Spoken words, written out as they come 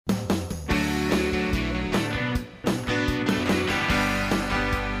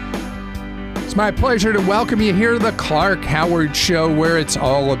It's my pleasure to welcome you here to the Clark Howard Show, where it's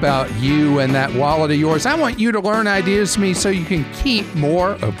all about you and that wallet of yours. I want you to learn ideas from me so you can keep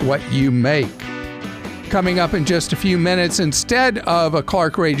more of what you make. Coming up in just a few minutes, instead of a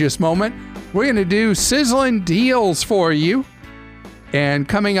Clark-rageous moment, we're going to do sizzling deals for you. And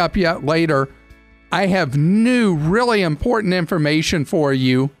coming up yet later, I have new, really important information for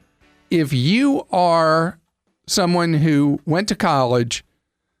you. If you are someone who went to college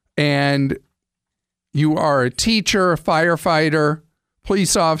and you are a teacher, a firefighter,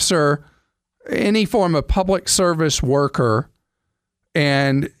 police officer, any form of public service worker,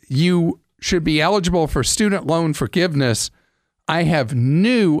 and you should be eligible for student loan forgiveness, I have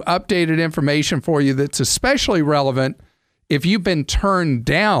new updated information for you that's especially relevant if you've been turned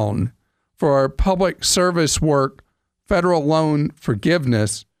down for public service work, federal loan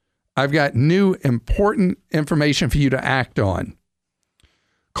forgiveness. I've got new important information for you to act on.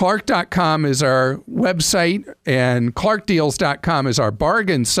 Clark.com is our website, and ClarkDeals.com is our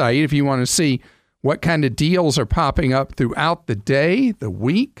bargain site if you want to see what kind of deals are popping up throughout the day, the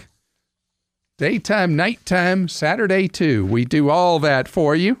week, daytime, nighttime, Saturday too. We do all that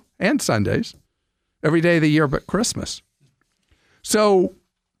for you, and Sundays, every day of the year but Christmas. So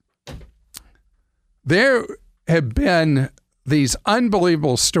there have been these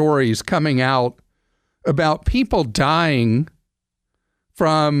unbelievable stories coming out about people dying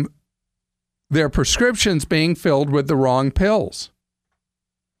from their prescriptions being filled with the wrong pills.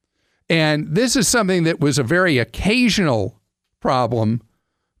 And this is something that was a very occasional problem,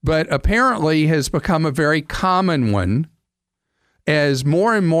 but apparently has become a very common one as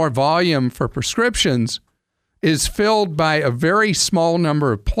more and more volume for prescriptions is filled by a very small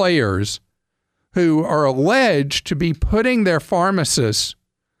number of players who are alleged to be putting their pharmacists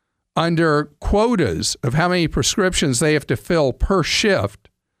under quotas of how many prescriptions they have to fill per shift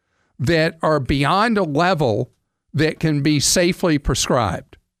that are beyond a level that can be safely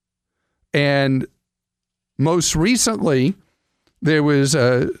prescribed. And most recently, there was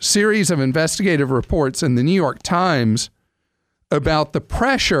a series of investigative reports in the New York Times about the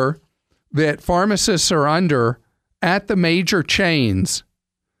pressure that pharmacists are under at the major chains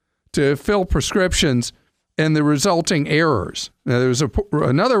to fill prescriptions and the resulting errors. Now, there was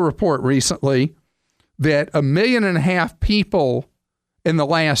another report recently that 1.5 million people in the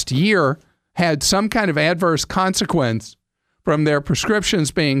last year had some kind of adverse consequence from their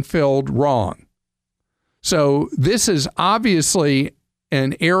prescriptions being filled wrong. So this is obviously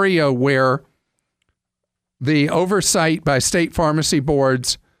an area where the oversight by state pharmacy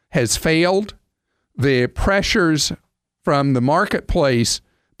boards has failed. The pressures from the marketplace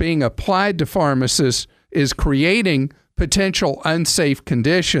being applied to pharmacists is creating potential unsafe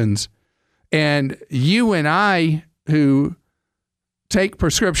conditions. And you and I who take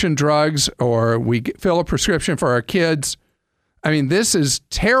prescription drugs, or we fill a prescription for our kids, I mean, this is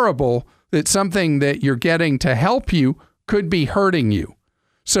terrible that something that you're getting to help you could be hurting you.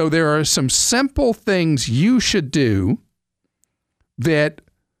 So there are some simple things you should do that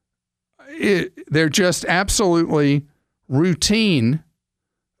they're just absolutely routine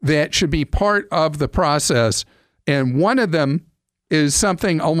that should be part of the process. And one of them is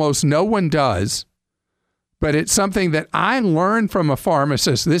something almost no one does, but it's something that I learned from a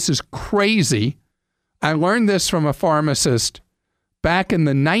pharmacist. This is crazy. I learned this from a pharmacist back in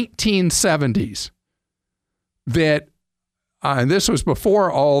the 1970s that, and this was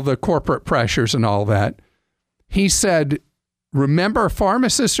before all the corporate pressures and all that. He said, remember,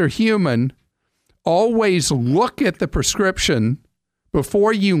 pharmacists are human. Always look at the prescription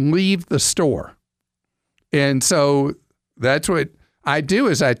before you leave the store. And so that's what I do,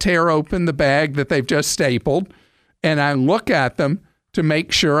 is I tear open the bag that they've just stapled and I look at them to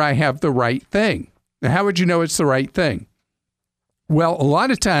make sure I have the right thing. Now, how would you know it's the right thing? Well, a lot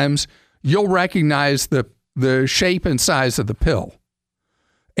of times you'll recognize the shape and size of the pill.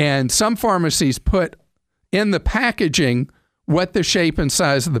 And some pharmacies put in the packaging what the shape and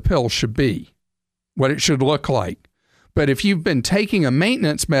size of the pill should be, what it should look like. But if you've been taking a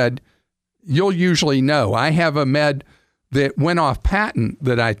maintenance med, you'll usually know. I have a med that went off patent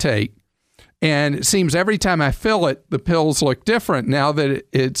that I take, and it seems every time I fill it, the pills look different now that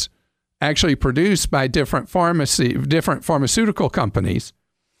it's actually produced by different pharmaceutical companies.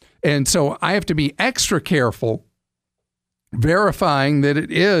 And so I have to be extra careful verifying that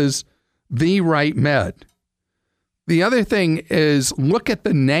it is the right med. The other thing is look at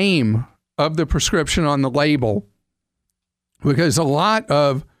the name of the prescription on the label, because a lot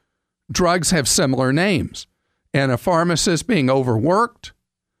of drugs have similar names, and a pharmacist being overworked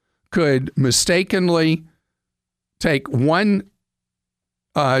could mistakenly take one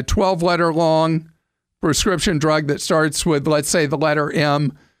a 12-letter long prescription drug that starts with, let's say, the letter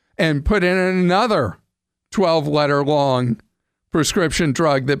M, and put in another 12-letter long prescription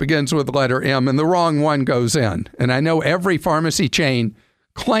drug that begins with the letter M, and the wrong one goes in. And I know every pharmacy chain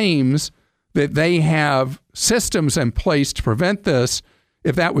claims that they have systems in place to prevent this.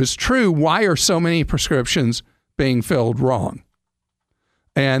 If that was true, why are so many prescriptions being filled wrong?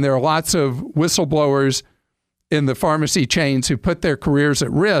 And there are lots of whistleblowers in the pharmacy chains who put their careers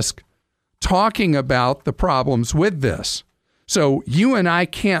at risk talking about the problems with this. So you and I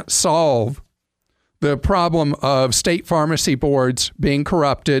can't solve the problem of state pharmacy boards being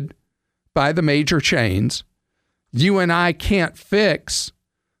corrupted by the major chains. You and I can't fix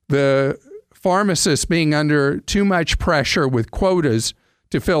the pharmacists being under too much pressure with quotas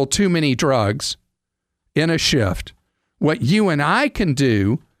to fill too many drugs in a shift. What you and I can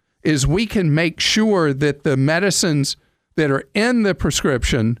do is we can make sure that the medicines that are in the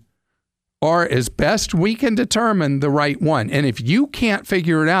prescription are, as best we can determine, the right one. And if you can't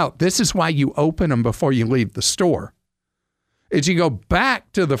figure it out, this is why you open them before you leave the store. Is you go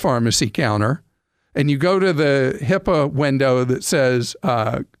back to the pharmacy counter and you go to the HIPAA window that says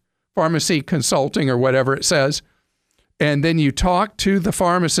pharmacy consulting or whatever it says, and then you talk to the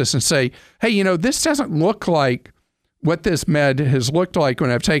pharmacist and say, hey, this doesn't look like what this med has looked like when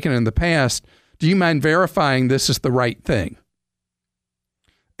I've taken it in the past. Do you mind verifying this is the right thing?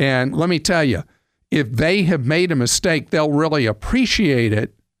 And let me tell you, if they have made a mistake, they'll really appreciate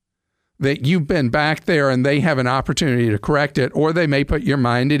it that you've been back there and they have an opportunity to correct it, or they may put your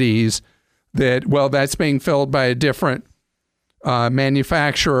mind at ease that, well, that's being filled by a different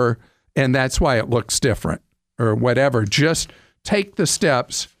manufacturer and that's why it looks different or whatever. Just take the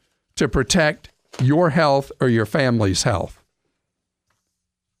steps to protect your health or your family's health.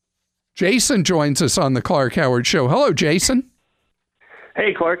 Jason joins us on the Clark Howard Show. Hello, Jason.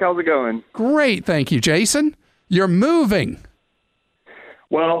 Hey, Clark, how's it going? Great, thank you, Jason. You're moving.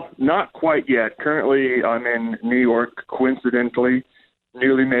 Well, not quite yet. Currently, I'm in New York, coincidentally,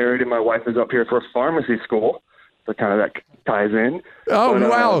 newly married, and my wife is up here for pharmacy school. So kind of that ties in. Oh, but,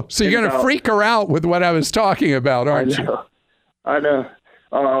 wow. So you're going to freak her out with what I was talking about, aren't you? I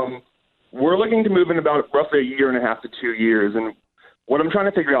know. We're looking to move in about roughly a year and a half to 2 years. And what I'm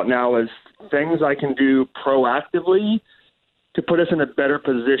trying to figure out now is things I can do proactively to put us in a better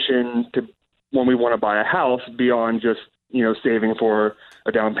position to when we want to buy a house beyond just, saving for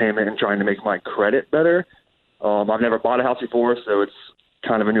a down payment and trying to make my credit better. I've never bought a house before, so it's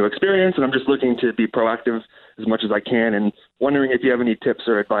kind of a new experience, and I'm just looking to be proactive as much as I can and wondering if you have any tips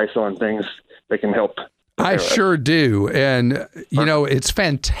or advice on things that can help. I sure do. And, it's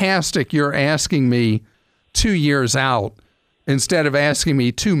fantastic you're asking me 2 years out instead of asking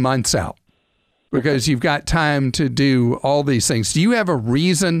me 2 months out, because you've got time to do all these things. Do you have a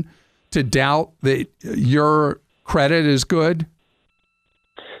reason to doubt that your credit is good?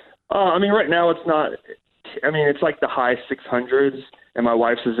 Right now it's not. It's like the high 600s, and my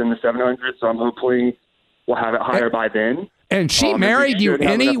wife's is in the 700s, so I'm hopefully we'll have it higher by then. And she married you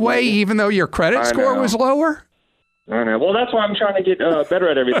anyway, even though your credit score was lower? I know. Well, that's why I'm trying to get better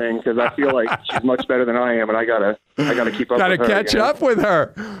at everything, because I feel like she's much better than I am, and I gotta keep up. Gotta with her. Catch up with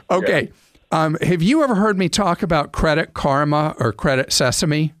her. Okay. Yeah. Have you ever heard me talk about Credit Karma or Credit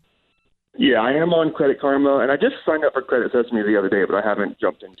Sesame? Yeah, I am on Credit Karma, and I just signed up for Credit Sesame the other day, but I haven't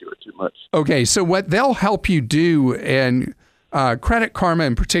jumped into it too much. Okay, so what they'll help you do, and Credit Karma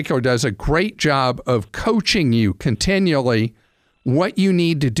in particular does a great job of coaching you continually what you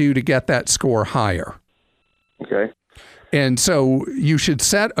need to do to get that score higher. Okay. And so you should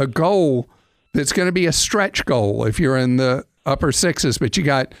set a goal that's going to be a stretch goal if you're in the upper sixes, but you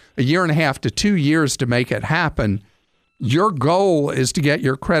got a year and a half to 2 years to make it happen. Your goal is to get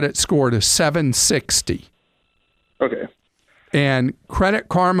your credit score to 760. Okay. And Credit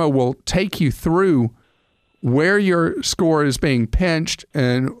Karma will take you through where your score is being pinched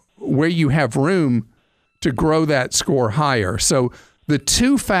and where you have room to grow that score higher. So the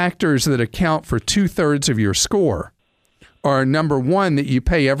two factors that account for 2/3 of your score are, number one, that you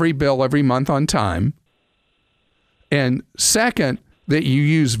pay every bill every month on time. And second, that you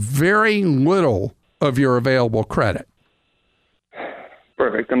use very little of your available credit.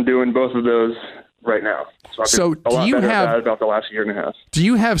 Perfect. I'm doing both of those right now. So do you have about the last year and a half? Do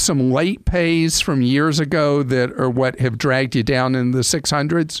you have some late pays from years ago that are what have dragged you down in the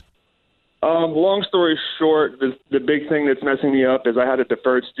 600s? Long story short, the big thing that's messing me up is I had a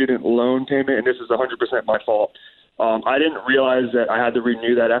deferred student loan payment, and this is 100% my fault. I didn't realize that I had to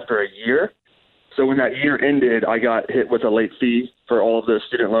renew that after a year. So when that year ended, I got hit with a late fee for all of the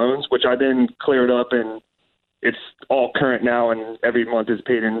student loans, which I then cleared up and it's all current now and every month is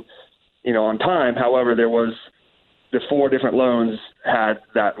paid in, on time. However, there was the 4 different loans had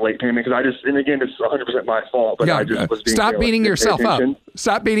that late payment and again, it's 100% my fault, but I just was being stop beating yourself up.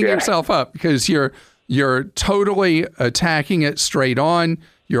 Stop beating yourself up because you're totally attacking it straight on.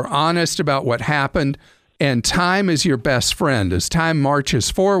 You're honest about what happened, and time is your best friend. As time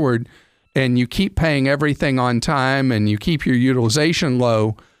marches forward and you keep paying everything on time and you keep your utilization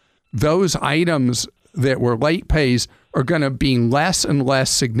low, those items that were late pays are going to be less and less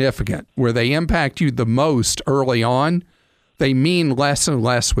significant. Where they impact you the most early on, they mean less and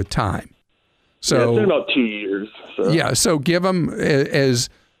less with time. So it's been about 2 years. So give them, as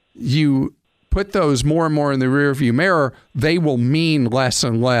you put those more and more in the rearview mirror, they will mean less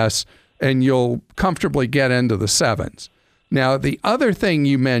and less, and you'll comfortably get into the 7s. Now, the other thing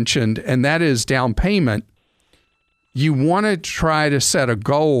you mentioned, and that is down payment, you want to try to set a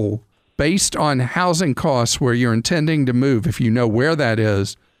goal based on housing costs where you're intending to move. If you know where that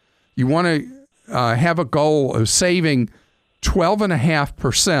is, you want to have a goal of saving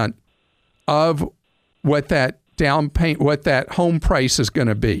 12.5% of what that what that home price is going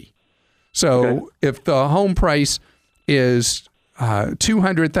to be. So if the home price is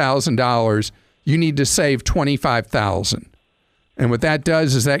 $200,000, you need to save $25,000. And what that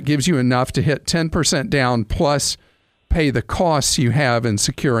does is that gives you enough to hit 10% down plus pay the costs you have in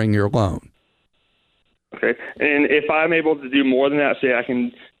securing your loan. Okay. And if I'm able to do more than that, say I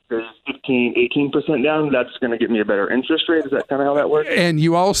can go 15, 18% down, that's going to get me a better interest rate. Is that kind of how that works? And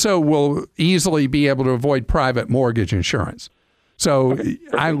you also will easily be able to avoid private mortgage insurance. So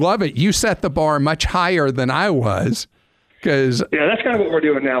I love it. You set the bar much higher than I was. Yeah, that's kind of what we're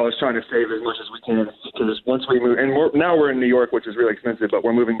doing now, is trying to save as much as we can. Because once we move, and now we're in New York, which is really expensive, but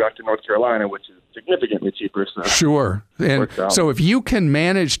we're moving back to North Carolina, which is significantly cheaper. So sure. And so if you can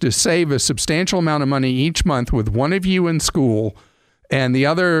manage to save a substantial amount of money each month with one of you in school and the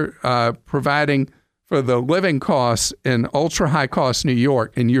other providing for the living costs in ultra high cost New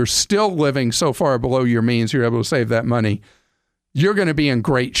York, and you're still living so far below your means, you're able to save that money, you're going to be in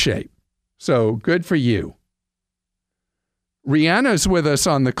great shape. So good for you. Rihanna's with us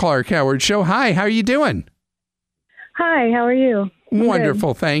on the Clark Howard Show. Hi, how are you doing? Hi, how are you?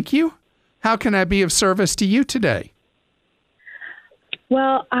 Wonderful, thank you. How can I be of service to you today?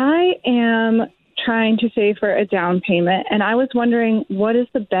 Well, I am trying to save for a down payment, and I was wondering, what is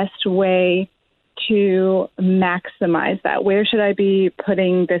the best way to maximize that? Where should I be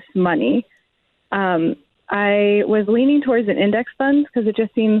putting this money? I was leaning towards an index fund because it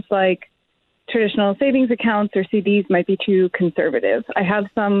just seems like traditional savings accounts or CDs might be too conservative. I have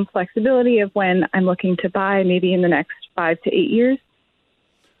some flexibility of when I'm looking to buy, maybe in the next 5 to 8 years.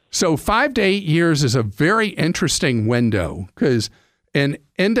 So 5 to 8 years is a very interesting window because an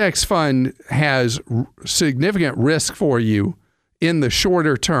index fund has significant risk for you in the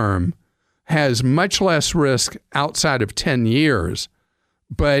shorter term, has much less risk outside of 10 years,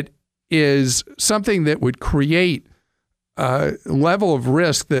 but is something that would create a level of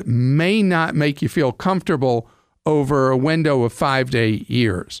risk that may not make you feel comfortable over a window of 5 to 8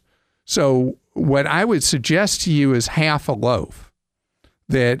 years. So what I would suggest to you is half a loaf.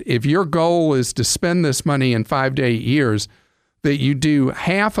 That if your goal is to spend this money in 5 to 8 years, that you do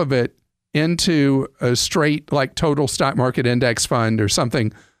half of it into a straight like total stock market index fund or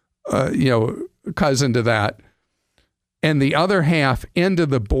something, cousin to that, and the other half into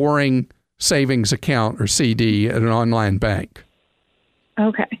the boring savings account or CD at an online bank.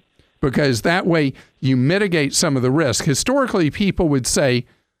 Okay. Because that way you mitigate some of the risk. Historically, people would say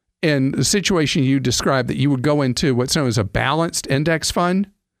in the situation you described that you would go into what's known as a balanced index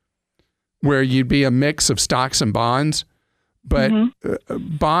fund, where you'd be a mix of stocks and bonds. But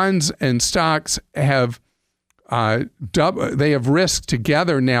bonds and stocks have they have risk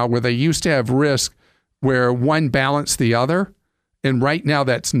together now, where they used to have risk where one balanced the other. And right now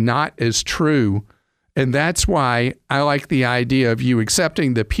that's not as true. And that's why I like the idea of you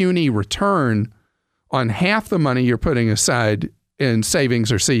accepting the puny return on half the money you're putting aside in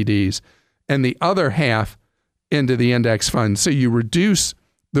savings or CDs and the other half into the index fund. So you reduce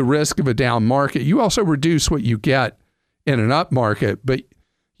the risk of a down market. You also reduce what you get in an up market, but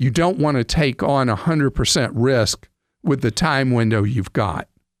you don't want to take on 100% risk with the time window you've got.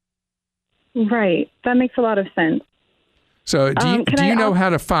 Right. That makes a lot of sense. So do you know how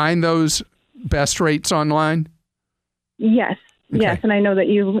to find those best rates online? Yes. Okay. Yes. And I know that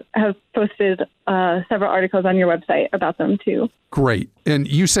you have posted several articles on your website about them too. Great. And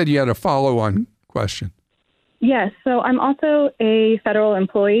you said you had a follow-on question. Yes. So I'm also a federal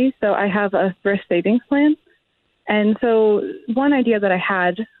employee, so I have a thrift savings plan. And so one idea that I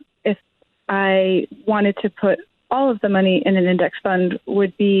had, if I wanted to put all of the money in an index fund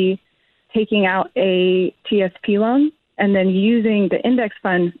would be taking out a TSP loan and then using the index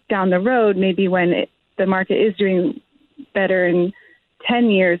fund down the road, maybe when the market is doing better in 10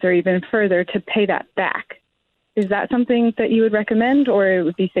 years or even further, to pay that back. Is that something that you would recommend, or it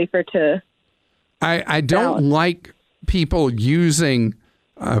would be safer to? I don't like people using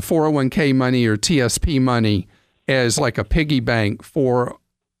 401k money or TSP money as like a piggy bank for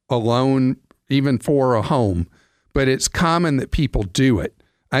a loan, even for a home. But it's common that people do it.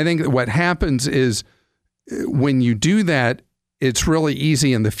 I think that what happens is when you do that, it's really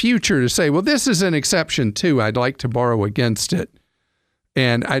easy in the future to say, well, this is an exception too. I'd like to borrow against it.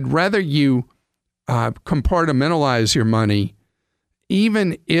 And I'd rather you compartmentalize your money,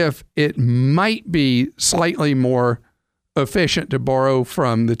 even if it might be slightly more efficient to borrow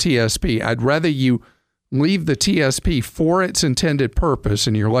from the TSP. I'd rather you leave the TSP for its intended purpose,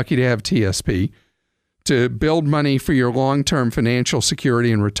 and you're lucky to have TSP, to build money for your long-term financial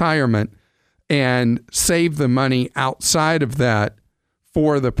security and retirement, and save the money outside of that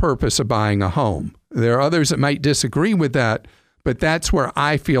for the purpose of buying a home. There are others that might disagree with that, but that's where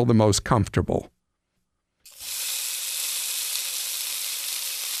I feel the most comfortable.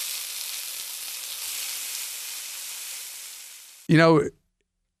 You know,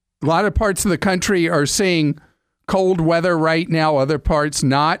 a lot of parts of the country are seeing cold weather right now, other parts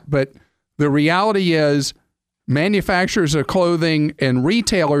not, but the reality is manufacturers of clothing and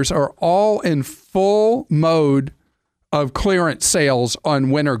retailers are all in full mode of clearance sales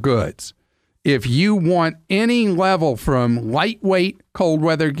on winter goods. If you want any level from lightweight cold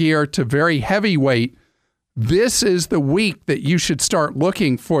weather gear to very heavyweight, this is the week that you should start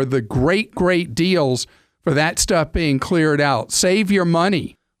looking for the great, great deals for that stuff being cleared out. Save your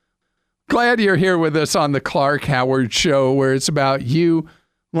money. Glad you're here with us on the Clark Howard Show, where it's about you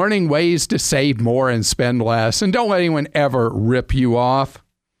learning ways to save more and spend less. And don't let anyone ever rip you off.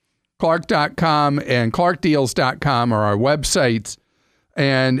 Clark.com and ClarkDeals.com are our websites.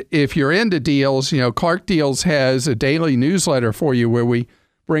 And if you're into deals, Clark Deals has a daily newsletter for you where we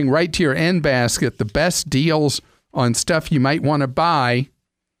bring right to your end basket the best deals on stuff you might want to buy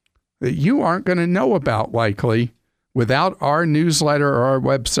that you aren't going to know about likely without our newsletter or our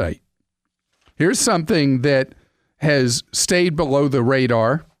website. Here's something that has stayed below the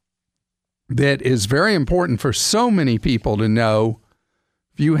radar that is very important for so many people to know.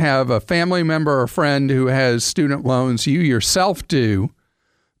 If you have a family member or friend who has student loans, you yourself do,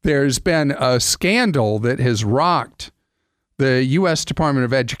 there's been a scandal that has rocked the U.S. Department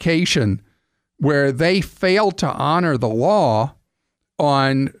of Education where they failed to honor the law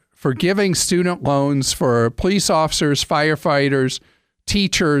on forgiving student loans for police officers, firefighters,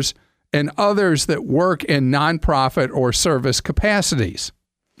 teachers, and others that work in nonprofit or service capacities.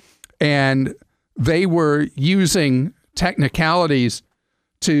 And they were using technicalities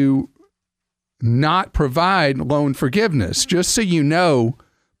to not provide loan forgiveness. Just so you know,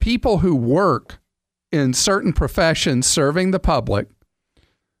 people who work in certain professions serving the public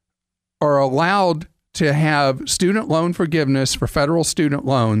are allowed to have student loan forgiveness for federal student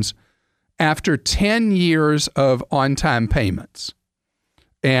loans after 10 years of on-time payments.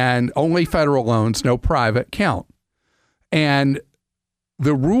 And only federal loans, no private, count. And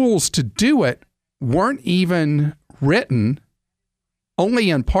the rules to do it weren't even written,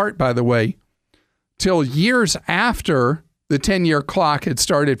 only in part, by the way, till years after the 10-year clock had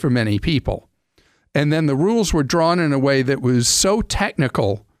started for many people. And then the rules were drawn in a way that was so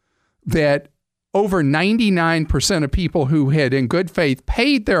technical that over 99% of people who had in good faith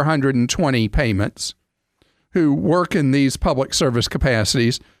paid their 120 payments, who work in these public service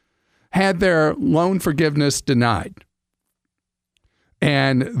capacities, had their loan forgiveness denied.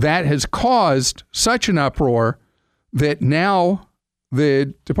 And that has caused such an uproar that now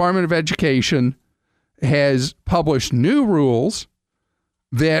the Department of Education has published new rules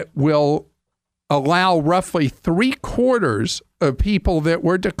that will allow roughly 3/4 of people that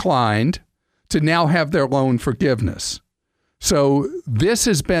were declined to now have their loan forgiveness. So this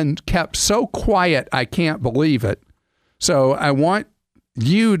has been kept so quiet, I can't believe it. So I want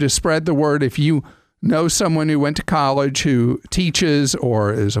you to spread the word. If you know someone who went to college who teaches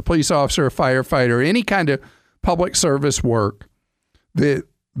or is a police officer, a firefighter, any kind of public service work, that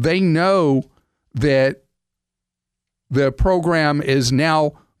they know that the program is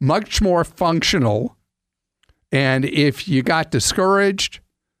now much more functional. And if you got discouraged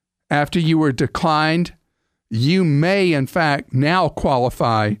after you were declined, you may, in fact, now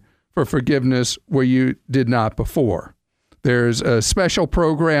qualify for forgiveness where you did not before. There's a special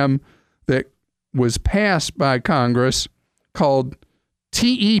program that was passed by Congress called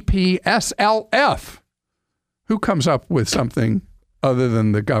TEPSLF. Who comes up with something other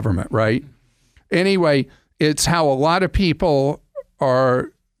than the government, right? Anyway, it's how a lot of people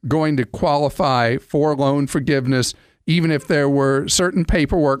are going to qualify for loan forgiveness, even if there were certain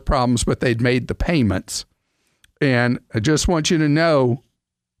paperwork problems, but they'd made the payments. And I just want you to know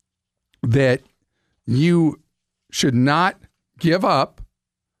that you should not give up.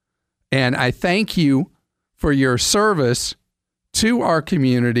 And I thank you for your service to our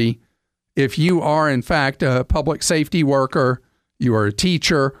community. If you are, in fact, a public safety worker, you are a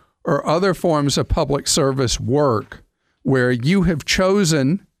teacher, or other forms of public service work where you have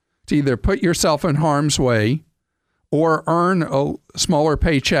chosen to either put yourself in harm's way or earn a smaller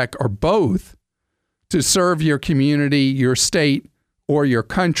paycheck or both to serve your community, your state, or your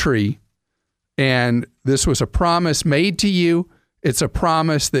country. And this was a promise made to you. It's a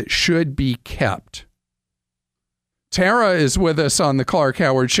promise that should be kept. Tara is with us on the Clark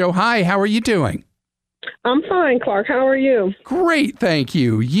Howard Show. Hi, how are you doing? I'm fine, Clark. How are you? Great, thank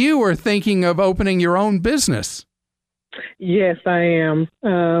you. You are thinking of opening your own business. Yes, I am.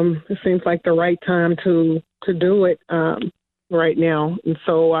 It seems like the right time to do it right now. And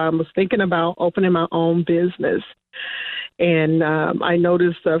so I was thinking about opening my own business. And I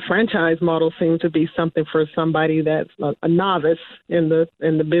noticed the franchise model seemed to be something for somebody that's a novice in the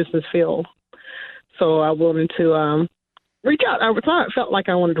business field. So I wanted to reach out. I felt like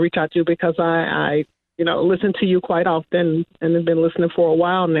I wanted to reach out to you because I listen to you quite often and have been listening for a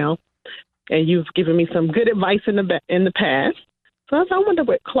while now. And you've given me some good advice in the past. So I wonder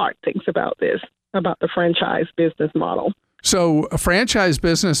what Clark thinks about this, about the franchise business model. So a franchise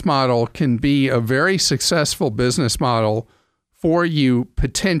business model can be a very successful business model for you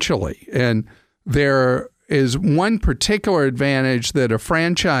potentially. And there is one particular advantage that a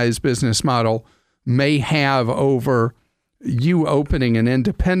franchise business model may have over you opening an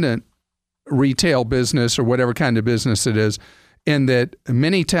independent retail business or whatever kind of business it is, in that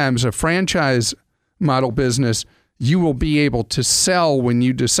many times a franchise model business, you will be able to sell when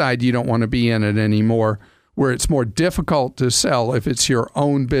you decide you don't want to be in it anymore, where it's more difficult to sell if it's your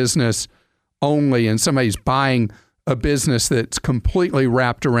own business only and somebody's buying a business that's completely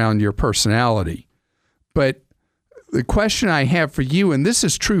wrapped around your personality. But the question I have for you, and this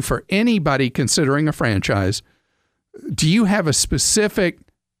is true for anybody considering a franchise, do you have a specific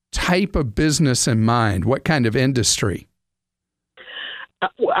type of business in mind? What kind of industry?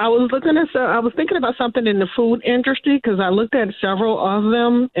 I was thinking about something in the food industry because I looked at several of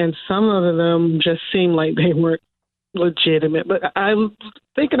them, and some of them just seemed like they weren't legitimate. But I was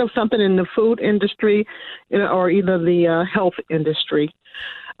thinking of something in the food industry, or either the health industry.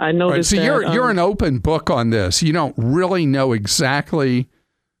 I noticed. Right, so you're an open book on this. You don't really know exactly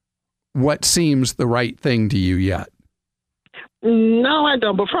what seems the right thing to you yet. No, I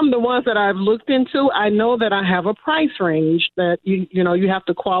don't. But from the ones that I've looked into, I know that I have a price range that you have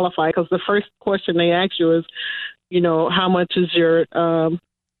to qualify, because the first question they ask you is, how much do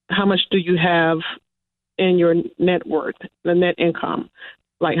you have in your net worth, the net income,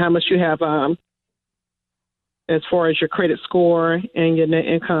 like how much you have as far as your credit score and your net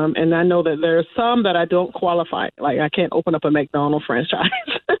income. And I know that there's some that I don't qualify. Like I can't open up a McDonald's franchise,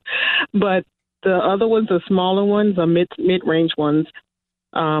 but the other ones, the smaller ones, the mid-range ones,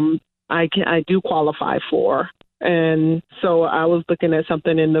 I do qualify for. And so I was looking at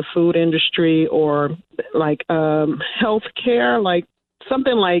something in the food industry or like healthcare, like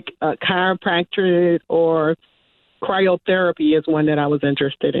something like chiropractic or cryotherapy is one that I was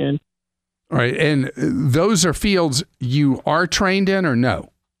interested in. All right. And those are fields you are trained in or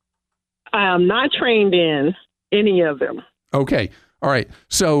no? I am not trained in any of them. Okay. All right.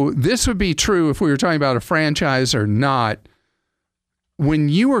 So this would be true if we were talking about a franchise or not. When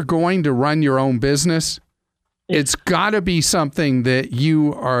you are going to run your own business, it's got to be something that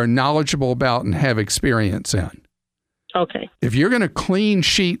you are knowledgeable about and have experience in. Okay. If you're going to clean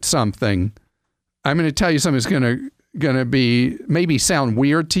sheet something, I'm going to tell you something that's going to be maybe sound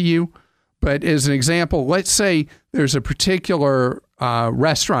weird to you, but as an example, let's say there's a particular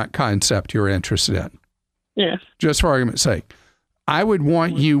restaurant concept you're interested in. Yes. Just for argument's sake. I would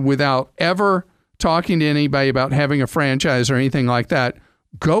want you, without ever talking to anybody about having a franchise or anything like that,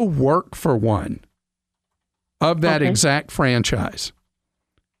 go work for one of that exact franchise.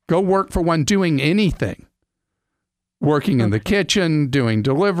 Go work for one doing anything. Working in the kitchen, doing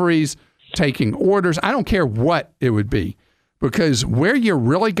deliveries, taking orders. I don't care what it would be, because where you're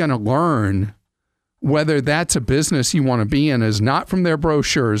really going to learn whether that's a business you want to be in is not from their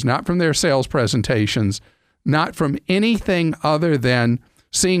brochures, not from their sales presentations, not from anything other than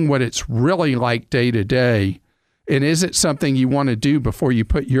seeing what it's really like day to day. And is it something you want to do before you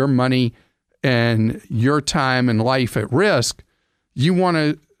put your money and your time and life at risk? You want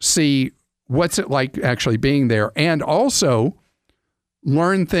to see what's it like actually being there, and also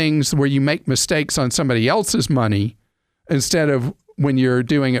learn things where you make mistakes on somebody else's money instead of when you're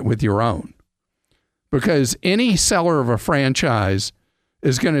doing it with your own. Because any seller of a franchise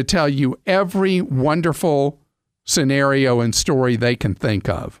is going to tell you every wonderful scenario and story they can think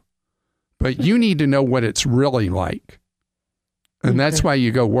of. But you need to know what it's really like. And that's why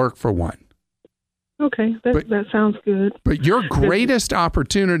you go work for one. Okay, that sounds good. But your greatest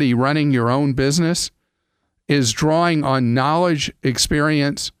opportunity running your own business is drawing on knowledge,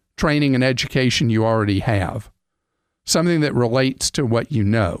 experience, training, and education you already have. Something that relates to what you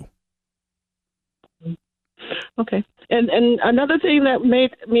know. Okay. And another thing that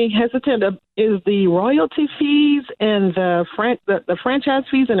made me hesitant is the royalty fees and the franchise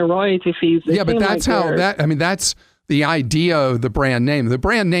fees and the royalty fees. Yeah, but that's like that's the idea of the brand name. The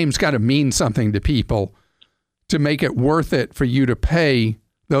brand name's got to mean something to people to make it worth it for you to pay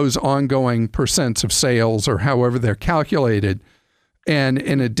those ongoing percents of sales or however they're calculated. And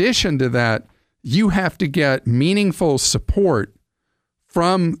in addition to that, you have to get meaningful support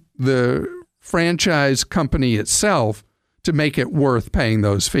from the franchise company itself to make it worth paying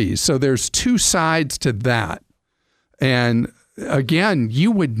those fees. So there's two sides to that. And again,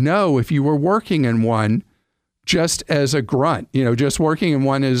 you would know if you were working in one just as a grunt, just working in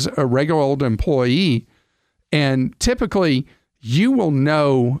one as a regular old employee. And typically you will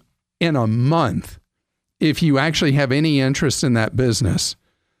know in a month if you actually have any interest in that business.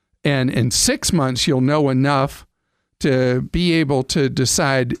 And in 6 months, you'll know enough to be able to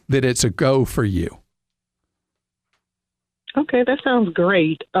decide that it's a go for you. Okay, that sounds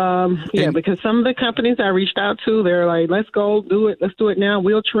great. Because some of the companies I reached out to, they're like, let's go do it. Let's do it now.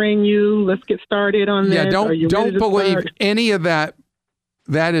 We'll train you. Let's get started on this. Yeah, don't believe any of that.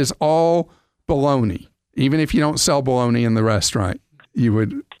 That is all baloney. Even if you don't sell bologna in the restaurant, you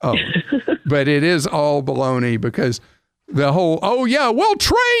would. Oh, but it is all baloney because the whole, we'll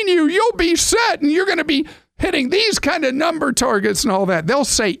train you. You'll be set and you're going to be hitting these kind of number targets and all that. They'll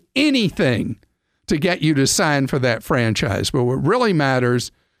say anything to get you to sign for that franchise. But what really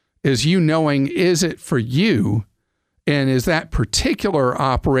matters is you knowing, is it for you? And is that particular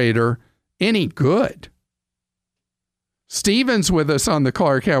operator any good? Stephen's with us on the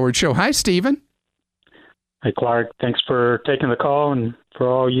Clark Howard Show. Hi, Stephen. Hey, Clark. Thanks for taking the call and for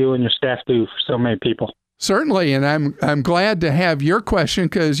all you and your staff do for so many people. Certainly, and I'm glad to have your question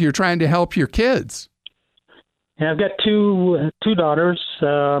because you're trying to help your kids. Yeah, I've got two daughters.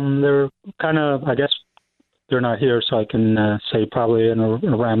 They're kind of, I guess, they're not here, so I can say probably in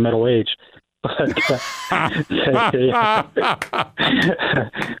around middle age. But,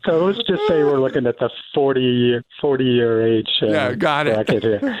 so let's just say we're looking at the 40-year age. Got it. Bracket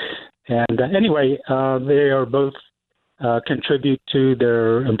here. And anyway, they are both contribute to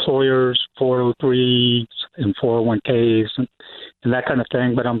their employers' 403s and 401ks and that kind of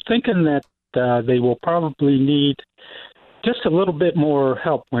thing. But I'm thinking that they will probably need just a little bit more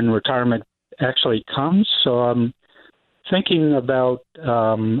help when retirement actually comes. So I'm thinking about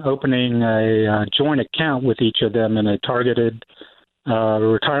opening a joint account with each of them in a targeted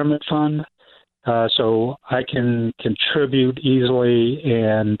retirement fund, so I can contribute easily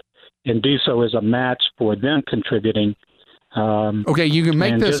and do so as a match for them contributing. Okay, you can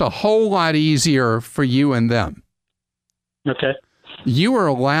make this a whole lot easier for you and them. Okay. You are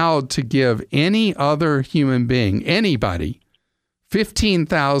allowed to give any other human being, anybody, up to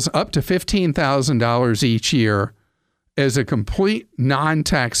 $15,000 each year as a complete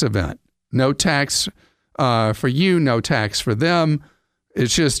non-tax event. No tax for you, no tax for them.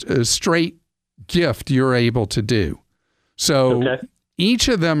 It's just a straight gift you're able to do. So each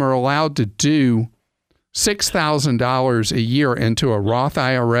of them are allowed to do $6,000 a year into a Roth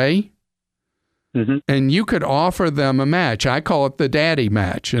IRA. Mm-hmm. And you could offer them a match. I call it the daddy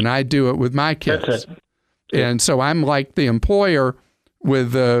match, and I do it with my kids. That's it. And so I'm like the employer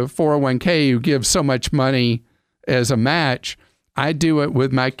with the 401k who gives so much money as a match. I do it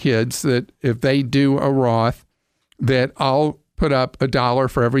with my kids that if they do a Roth, that I'll put up $1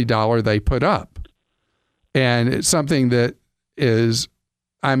 for every dollar they put up. And it's something that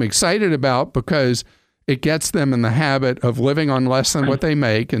I'm excited about because it gets them in the habit of living on less than what they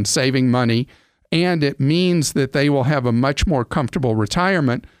make and saving money. And it means that they will have a much more comfortable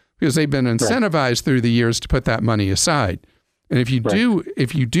retirement because they've been incentivized through the years to put that money aside. And if you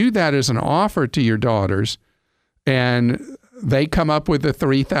do that as an offer to your daughters, and they come up with the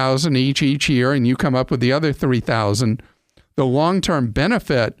 $3,000 each year, and you come up with the other $3,000, the long-term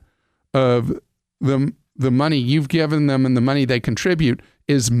benefit of the the money you've given them and the money they contribute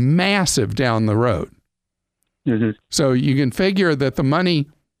is massive down the road. Mm-hmm. So you can figure that the money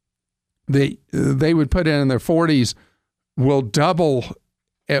that they would put in their 40s will double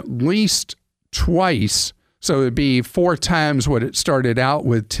at least twice. So it'd be 4 times what it started out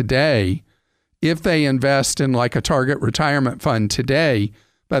with today. If they invest in like a target retirement fund today,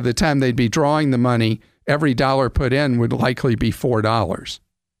 by the time they'd be drawing the money, every dollar put in would likely be $4.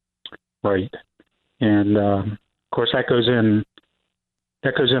 Right. And of course that goes in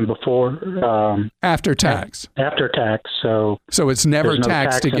before after tax. After tax, so it's never there's no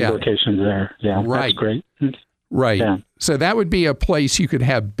taxed tax again. Implications there. Yeah, right. That's great. Right. Yeah. So that would be a place you could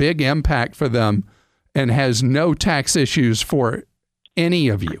have big impact for them and has no tax issues for any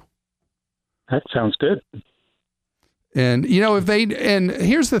of you. That sounds good. And, you know, and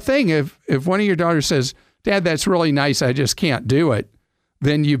here's the thing, if one of your daughters says, Dad, that's really nice, I just can't do it,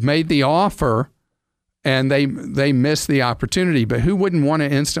 then you've made the offer and they miss the opportunity. But who wouldn't want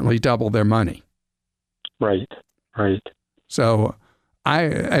to instantly double their money? Right. So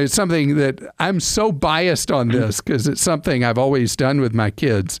it's something that I'm so biased on this because it's something I've always done with my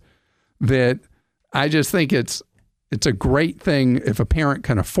kids that I just think it's a great thing if a parent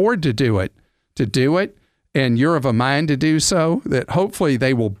can afford to do it, and you're of a mind to do so, that hopefully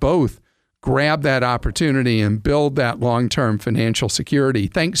they will both grab that opportunity and build that long-term financial security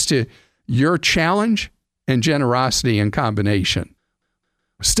thanks to your challenge and generosity in combination.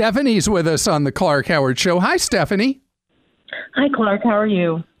 Stephanie's with us on the Clark Howard Show. Hi, Stephanie. Hi, Clark. How are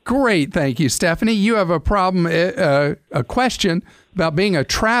you? Great. Thank you, Stephanie. You have a problem, a question about being a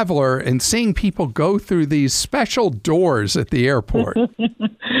traveler and seeing people go through these special doors at the airport.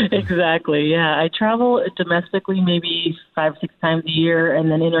 Exactly. Yeah. I travel domestically maybe 5-6 times a year,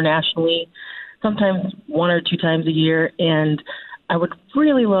 and then internationally sometimes 1 or 2 times a year. And I would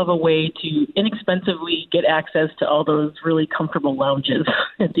really love a way to inexpensively get access to all those really comfortable lounges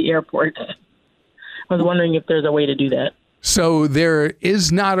at the airport. I was wondering if there's a way to do that. So there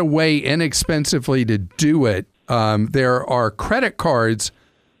is not a way inexpensively to do it. There are credit cards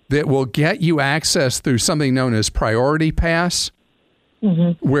that will get you access through something known as Priority Pass,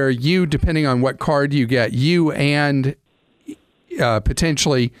 where you, depending on what card you get, you and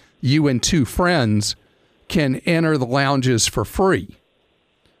potentially you and 2 friends can enter the lounges for free.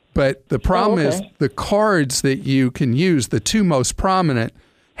 But the problem is the cards that you can use, the 2 most prominent,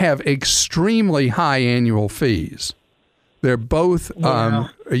 have extremely high annual fees. They're both, are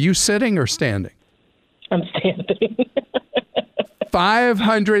you sitting or standing? I'm standing.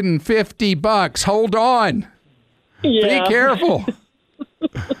 $550. Hold on. Yeah. Be careful.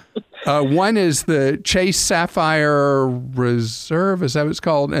 One is the Chase Sapphire Reserve, is that what it's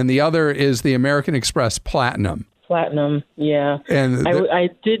called? And the other is the American Express Platinum. Platinum, yeah. And I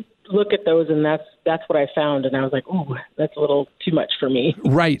did look at those, and that's what I found, and I was like, ooh, that's a little too much for me.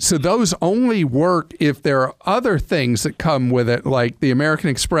 Right. So those only work if there are other things that come with it, like the American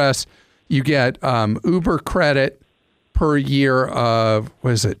Express. You get Uber credit per year of,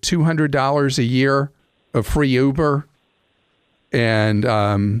 what is it, $200 a year of free Uber. And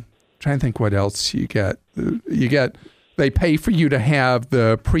trying to think what else you get. They pay for you to have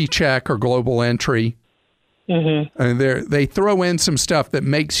the pre-check or global entry. And they throw in some stuff that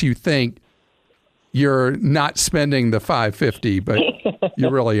makes you think you're not spending the $550, but you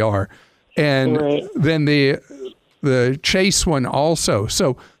really are. And then the Chase one also.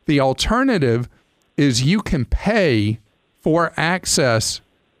 So the alternative is you can pay for access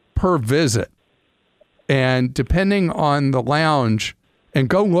per visit. And depending on the lounge, and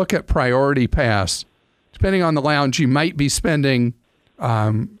go look at Priority Pass, depending on the lounge, you might be spending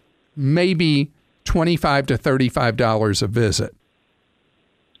maybe $25 to $35 a visit.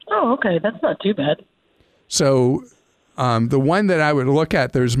 Oh, okay. That's not too bad. So the one that I would look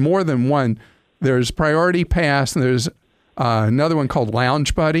at, there's more than one. There's Priority Pass, and there's another one called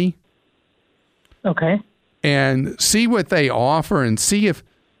Lounge Buddy. Okay. And see what they offer and see if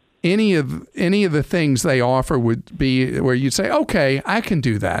any of the things they offer would be where you'd say, okay, I can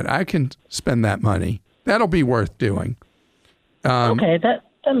do that. I can spend that money. That'll be worth doing. Okay,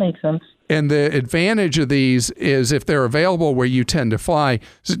 that makes sense. And the advantage of these is if they're available where you tend to fly,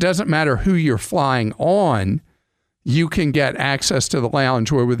 so it doesn't matter who you're flying on, you can get access to the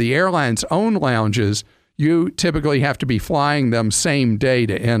lounge, where with the airline's own lounges, you typically have to be flying them same day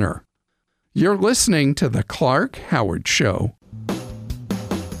to enter. You're listening to The Clark Howard Show.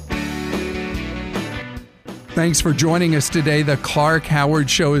 Thanks for joining us today. The Clark Howard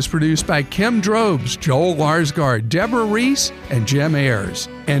Show is produced by Kim Drobes, Joel Larsgaard, Deborah Reese, and Jim Ayers.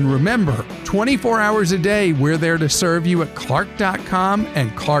 And remember, 24 hours a day, we're there to serve you at clark.com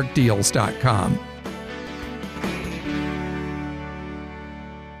and clarkdeals.com.